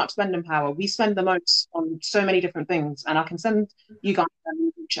so much spending power. We spend the most on so many different things, and I can send you guys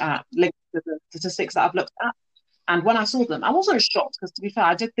links to the statistics that I've looked at. And when I saw them, I wasn't shocked, because to be fair,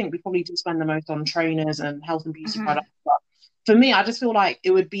 I did think we probably do spend the most on trainers and health and beauty products. But for me, I just feel like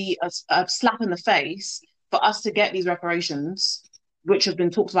it would be a slap in the face for us to get these reparations, which have been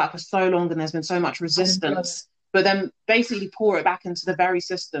talked about for so long, and there's been so much resistance, but then basically pour it back into the very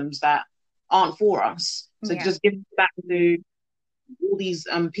systems that aren't for us. So just give it back to all these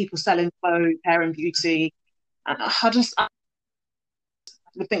people selling clothes, hair and beauty. And I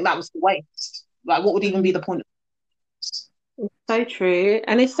would think that was the waste. Like, what would even be the point of this? It's so true.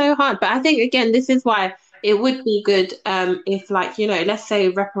 And it's so hard. But I think, again, this is why it would be good if, like, you know, let's say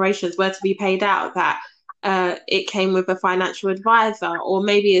reparations were to be paid out, that it came with a financial advisor, or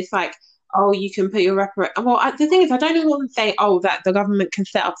maybe it's like, oh, you can put your the thing is, I don't even want to say, oh, that the government can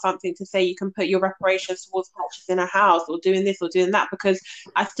set up something to say you can put your reparations towards purchasing a house or doing this or doing that, because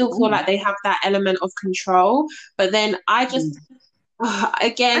I still feel like they have that element of control. But then I just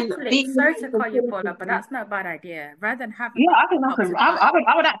again, actually, sorry to call you brother, but that's not a bad idea. Rather than having I think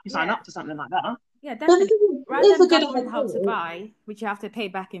I would actually sign up to something like that. Yeah, definitely. Rather than government help to buy, which you have to pay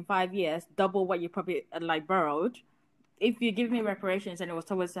back in 5 years, double what you probably like borrowed. If you give me reparations and it was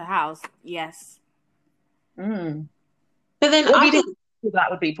towards the house, yes. But then what do you think that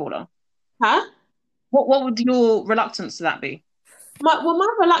would be, Paula? Huh? What would your reluctance to that be? My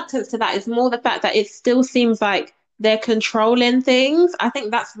reluctance to that is more the fact that it still seems like they're controlling things. I think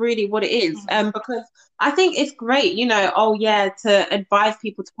that's really what it is. Because I think it's great, you know, to advise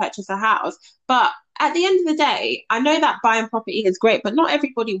people to purchase a house. But at the end of the day, I know that buying property is great, but not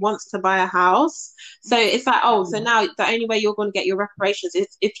everybody wants to buy a house. So it's like, so now the only way you're going to get your reparations is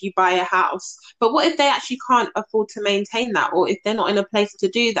if you buy a house. But what if they actually can't afford to maintain that, or if they're not in a place to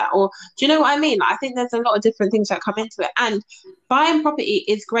do that? Or do you know what I mean? Like, I think there's a lot of different things that come into it. And buying property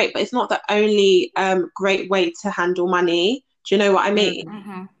is great, but it's not the only great way to handle money. Do you know what I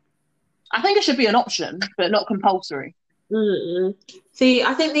mean? I think it should be an option, but not compulsory. See,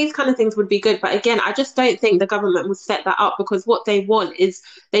 I think these kind of things would be good, but again, I just don't think the government would set that up, because what they want is,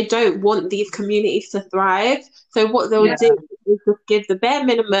 they don't want these communities to thrive. So what they'll do is just give the bare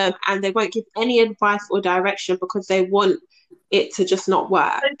minimum, and they won't give any advice or direction, because they want it to just not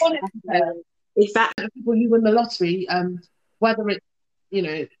work. Exactly. People who win the lottery, whether it's, you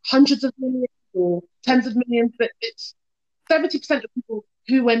know, hundreds of millions or tens of millions, but it's 70% of people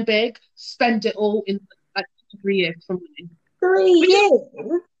who win big spend it all in like 3 years from winning. 3 years?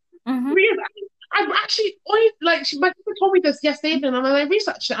 3 years. I've actually always, like, my sister told me this yesterday evening, and I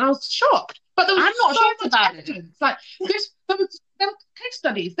researched it, and I was shocked. But there was I'm not so shocked much about it. evidence. Like, there were case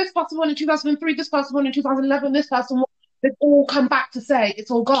studies. This person won in 2003, this person won in 2011, this person won. They've all come back to say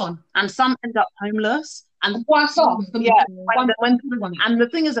it's all gone. And some end up homeless. And Worse off. And the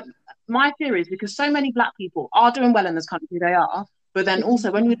thing is, that my theory is because so many Black people are doing well in this country, they are. But then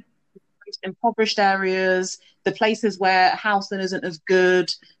also when we impoverished areas, the places where housing isn't as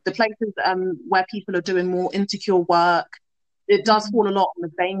good, the places where people are doing more insecure work, it does fall a lot on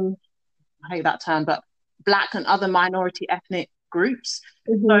the same, I hate that term, but Black and other minority ethnic groups.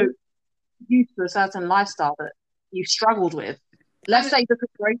 So used to a certain lifestyle that you struggled with. Let's say the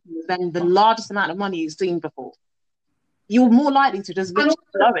situation is then the largest amount of money you've seen before. You're more likely to just literally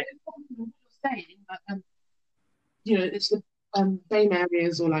blow it. Saying that, you know, it's the BAME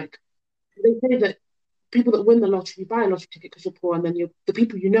areas, or like they say that people that win the lottery, you buy a lottery ticket because you're poor, and then the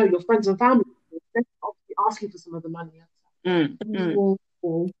people you know, your friends and family, they're obviously asking for some of the money.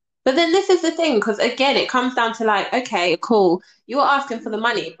 But then this is the thing, because again, it comes down to like, okay, cool, you're asking for the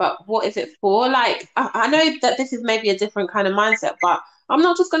money, but what is it for? Like, I know that this is maybe a different kind of mindset, but I'm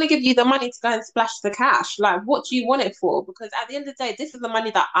not just going to give you the money to go and splash the cash. Like, what do you want it for? Because at the end of the day, this is the money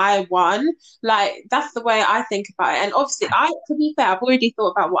that I won. Like, that's the way I think about it. And obviously, to be fair, I've already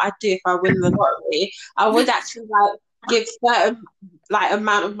thought about what I'd do if I win the lottery. I would actually like give certain like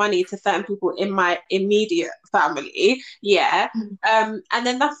amount of money to certain people in my immediate family, and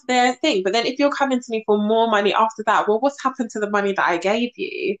then that's their thing. But then if you're coming to me for more money after that, well, what's happened to the money that I gave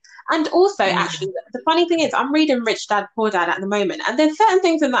you? And also, actually, the funny thing is, I'm reading Rich Dad Poor Dad at the moment, and there's certain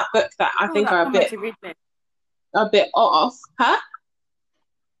things in that book that I think are a bit off.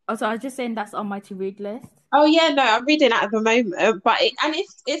 Also, I was just saying that's on my to read list. Oh yeah, no, I'm reading it at the moment, but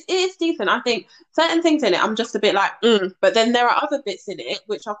it is decent. I think certain things in it, I'm just a bit like, but then there are other bits in it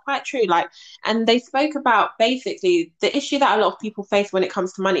which are quite true. Like, and they spoke about basically the issue that a lot of people face when it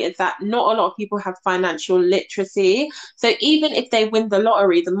comes to money is that not a lot of people have financial literacy. So even if they win the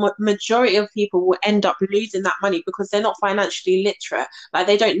lottery, the majority of people will end up losing that money because they're not financially literate. Like,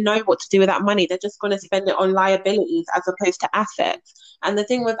 they don't know what to do with that money. They're just going to spend it on liabilities as opposed to assets. And the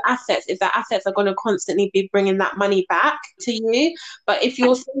thing with assets is that assets are going to constantly be bringing that money back to you. But if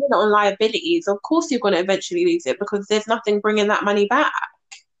you're spending it on liabilities, of course you're going to eventually lose it because there's nothing bringing that money back.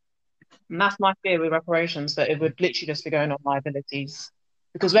 And that's my fear with reparations, that it would literally just be going on liabilities.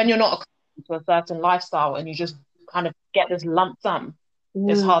 Because when you're not accustomed to a certain lifestyle and you just kind of get this lump sum,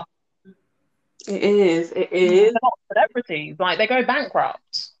 it's hard. It is. A lot of celebrities, like, they go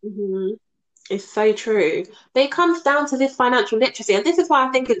bankrupt. It's so true. But it comes down to this financial literacy. And this is why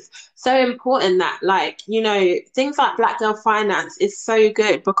I think it's so important that, like, you know, things like Black Girl Finance is so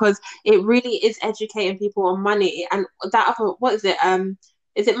good because it really is educating people on money. And that other, what is it?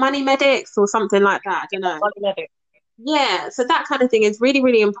 Is it Money Medics or something like that? I don't know. Money Medics. Yeah, so that kind of thing is really,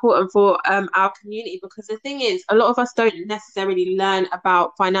 really important for our community, because the thing is, a lot of us don't necessarily learn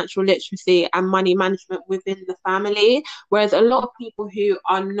about financial literacy and money management within the family, whereas a lot of people who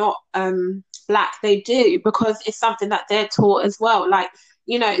are not Black, they do, because it's something that they're taught as well. Like,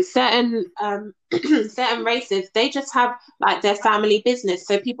 you know, certain certain races, they just have like their family business.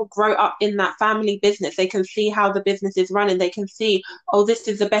 So people grow up in that family business. They can see how the business is running. They can see, oh, this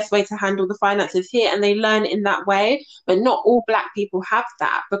is the best way to handle the finances here. And they learn in that way. But not all Black people have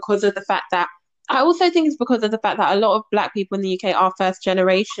that, because of the fact that I also think it's because of the fact that a lot of Black people in the UK are first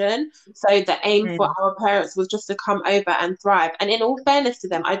generation. So the aim for our parents was just to come over and thrive. And in all fairness to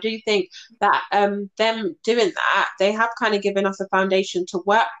them, I do think that them doing that, they have kind of given us a foundation to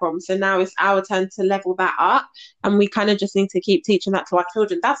work from. So now it's our turn to level that up. And we kind of just need to keep teaching that to our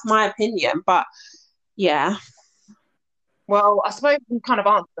children. That's my opinion. But yeah. Well, I suppose we kind of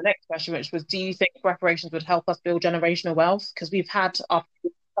answered the next question, which was, do you think reparations would help us build generational wealth? Because we've had our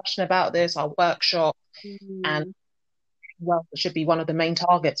discussion about this, our workshop, and wealth should be one of the main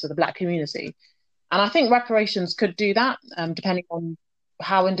targets of the Black community. And I think reparations could do that, depending on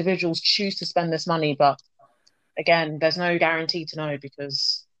how individuals choose to spend this money. But again, there's no guarantee to know,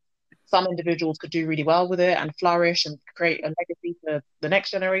 because some individuals could do really well with it and flourish and create a legacy for the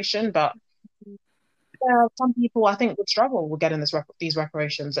next generation. But some people, I think, would struggle with getting these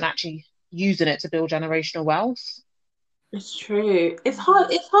reparations and actually using it to build generational wealth. It's true. It's hard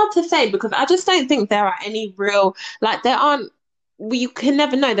to say, because I just don't think there are any real, like, there aren't, you can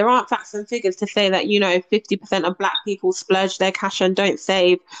never know. There aren't facts and figures to say that, you know, 50% of Black people splurge their cash and don't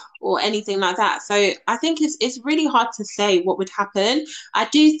save or anything like that. So I think it's really hard to say what would happen. I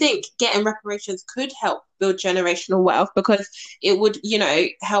do think getting reparations could help build generational wealth, because it would, you know,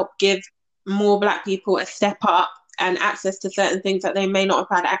 help give more Black people a step up and access to certain things that they may not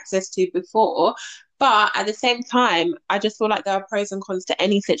have had access to before. But at the same time, I just feel like there are pros and cons to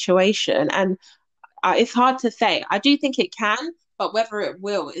any situation. And it's hard to say. I do think it can, but whether it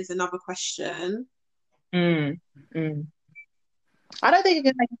will is another question. Mm, mm. I don't think it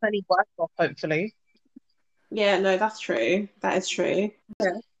can make us any worse off, hopefully. Yeah, no, that's true. That is true.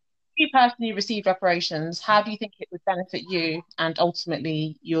 If you personally receive reparations, how do you think it would benefit you and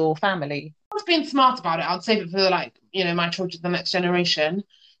ultimately your family? I've been smart about it. I'd save it for like, my children, the next generation,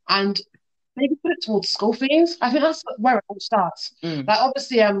 and maybe put it towards school fees. I think that's where it all starts. Like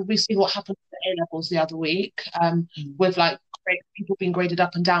obviously, we've seen what happened with the A levels the other week, with like people being graded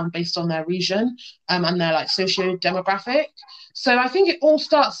up and down based on their region, and their like socio-demographic. So I think it all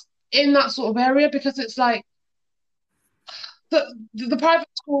starts in that sort of area, because it's like the private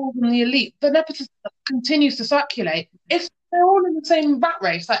schools and the elite, the nepotism continues to circulate. If they're all in the same rat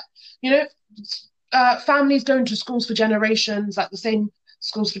race, like, families going to schools for generations, like the same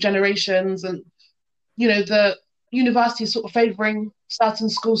schools for generations, and the university is sort of favouring certain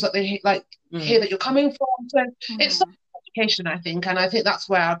schools that they like hear that you're coming from. So it's education, I think, and I think that's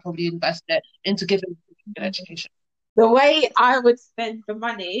where I'd probably invest it into giving education. The way I would spend the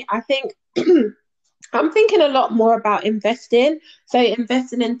money, I think I'm thinking a lot more about investing. So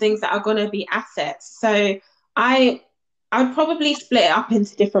investing in things that are going to be assets. So I'd probably split it up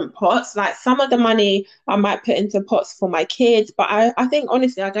into different pots. Like some of the money I might put into pots for my kids, but I think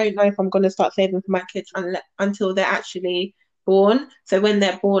honestly, I don't know if I'm going to start saving for my kids until they're actually born. So when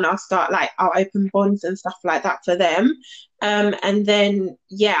they're born, I'll open bonds and stuff like that for them. And then,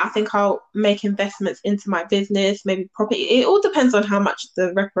 I think I'll make investments into my business, maybe property. It all depends on how much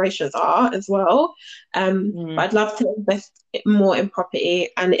the reparations are as well. But I'd love to invest more in property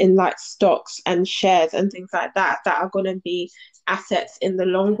and in like stocks and shares and things like that are going to be assets in the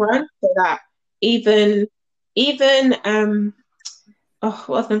long run, so that even what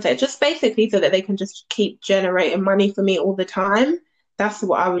was I going to say? Just basically so that they can just keep generating money for me all the time. That's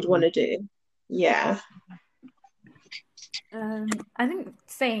what I would want to do. Yeah. I think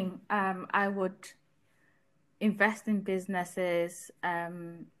same. I would invest in businesses,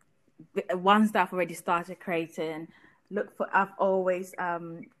 ones that I've already started creating. I've always,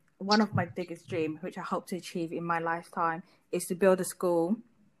 one of my biggest dreams, which I hope to achieve in my lifetime, is to build a school.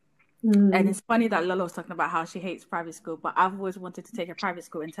 And it's funny that Lola was talking about how she hates private school, but I've always wanted to take a private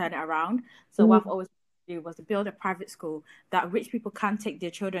school and turn it around. So what I've always wanted to do was to build a private school that rich people can take their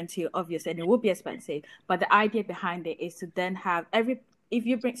children to, obviously, and it will be expensive. But the idea behind it is to then have if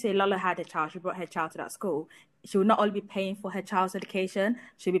you say Lola had a child, she brought her child to that school, she will not only be paying for her child's education,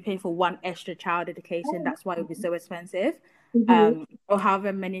 she'll be paying for one extra child education. That's why it will be so expensive. Or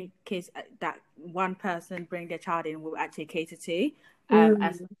however many kids that one person bring their child in will actually cater to.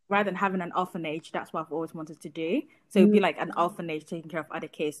 As rather than having an orphanage, that's what I've always wanted to do. So it'd be like an orphanage taking care of other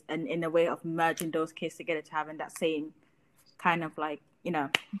kids, and in a way of merging those kids together to having that same kind of like,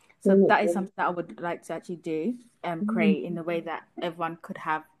 So that is something that I would like to actually do, create in a way that everyone could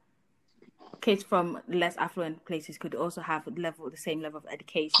have. Kids from less affluent places could also have the same level of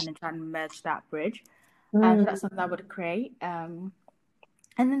education, and try and merge that bridge. So that's something I would create. And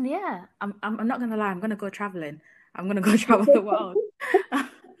then I'm not gonna lie, I'm gonna go traveling. I'm gonna go travel the world.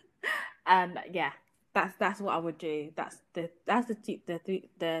 And that's what I would do. That's the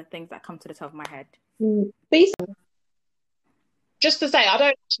things that come to the top of my head. Just to say, I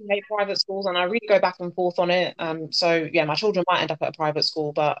don't actually hate private schools, and I really go back and forth on it. So my children might end up at a private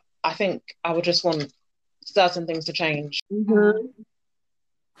school, but I think I would just want certain things to change.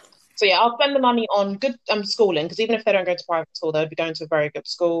 So I'll spend the money on good schooling, because even if they don't go to private school, they'll be going to a very good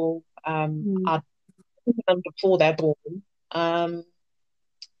school. I'd think of them before they're born. I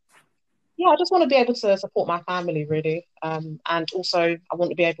just want to be able to support my family, really. And also I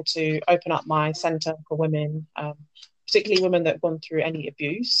want to be able to open up my centre for women, particularly women that have gone through any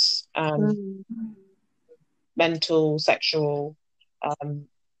abuse, mental, sexual,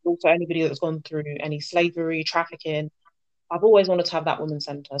 also anybody that's gone through any slavery, trafficking. I've always wanted to have that women's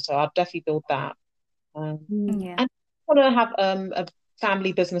centre, so I'll definitely build that. And I want to have a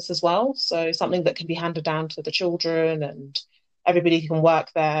family business as well, so something that can be handed down to the children, and everybody can work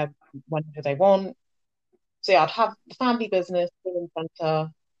there whenever they want. So I'd have the family business, women's centre,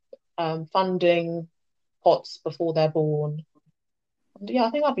 funding pots before they're born. And I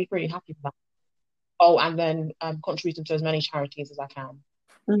think I'd be pretty happy with that. Oh, and then contributing to as many charities as I can.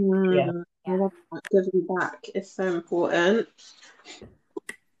 I love that. Giving back is so important.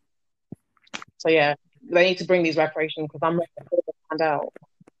 So they need to bring these reparations, because I'm ready to find out.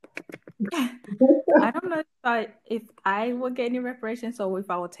 I don't know if I will get any reparations or if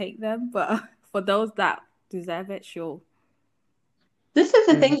I will take them, but for those that deserve it, sure. This is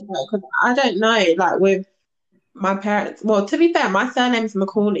the thing, because I don't know, like with my parents. Well, to be fair, my surname's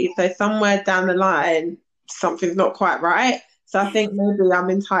Macaulay, so somewhere down the line, something's not quite right. So I think maybe I'm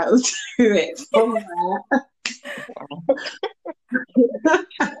entitled to it somewhere.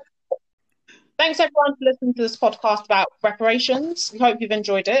 Thanks everyone for listening to this podcast about reparations. We hope you've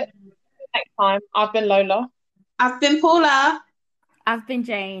enjoyed it. Next time, I've been Lola. I've been Paula. I've been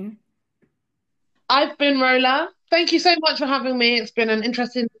Jane. I've been Rola. Thank you so much for having me. It's been an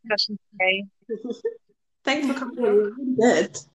interesting discussion today. Thanks for coming. Really good.